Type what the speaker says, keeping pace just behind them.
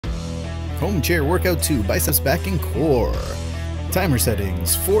Home Chair Workout 2, Biceps, Back, and Core. Timer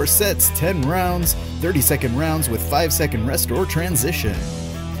settings, 4 sets, 10 rounds, 30-second rounds with 5-second rest or transition.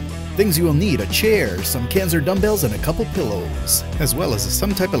 Things you will need: a chair, some cans or dumbbells, and a couple pillows, as well as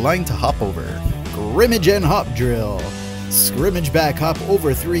some type of line to hop over. Scrimmage and hop drill. Scrimmage back, hop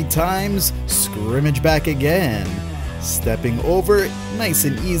over 3 times, scrimmage back again. Stepping over, nice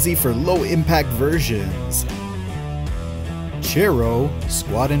and easy for low impact versions. Chair row,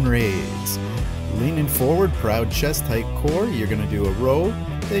 squat and raise. Leaning forward, proud chest, tight core, you're gonna do a row,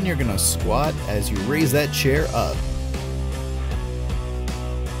 then you're gonna squat as you raise that chair up.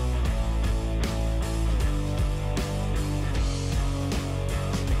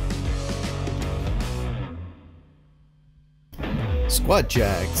 Squat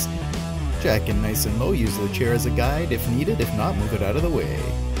jacks. Jacking nice and low, use the chair as a guide if needed, if not, move it out of the way.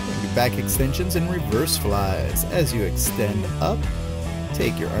 Do back extensions and reverse flies. As you extend up,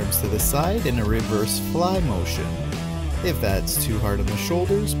 take your arms to the side in a reverse fly motion. If that's too hard on the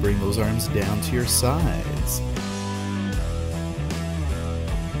shoulders, bring those arms down to your sides.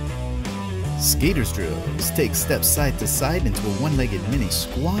 Skater's drills. Take steps side to side into a one-legged mini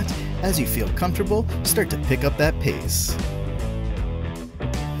squat. As you feel comfortable, start to pick up that pace.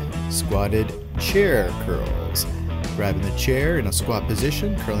 Squatted chair curls. Grabbing the chair in a squat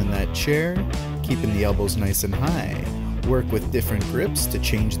position, curling that chair, keeping the elbows nice and high. Work with different grips to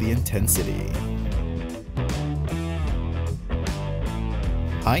change the intensity.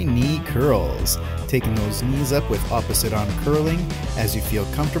 High knee curls. Taking those knees up with opposite arm curling. As you feel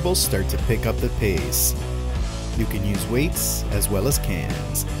comfortable, start to pick up the pace. You can use weights as well as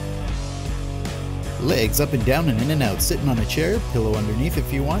cans. Legs up and down and in and out, sitting on a chair, pillow underneath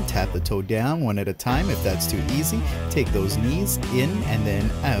if you want, tap the toe down one at a time if that's too easy. Take those knees in and then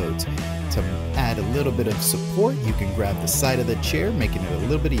out. To add a little bit of support, you can grab the side of the chair, making it a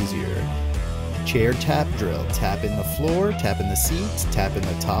little bit easier. Chair tap drill, tap in the floor, tap in the seat, tap in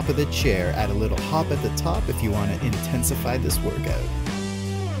the top of the chair, add a little hop at the top if you want to intensify this workout.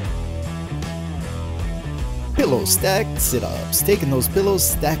 Pillow stack sit-ups, taking those pillows,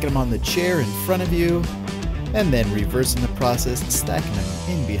 stacking them on the chair in front of you, and then reversing the process, stacking them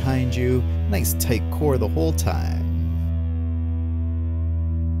in behind you. Nice tight core the whole time.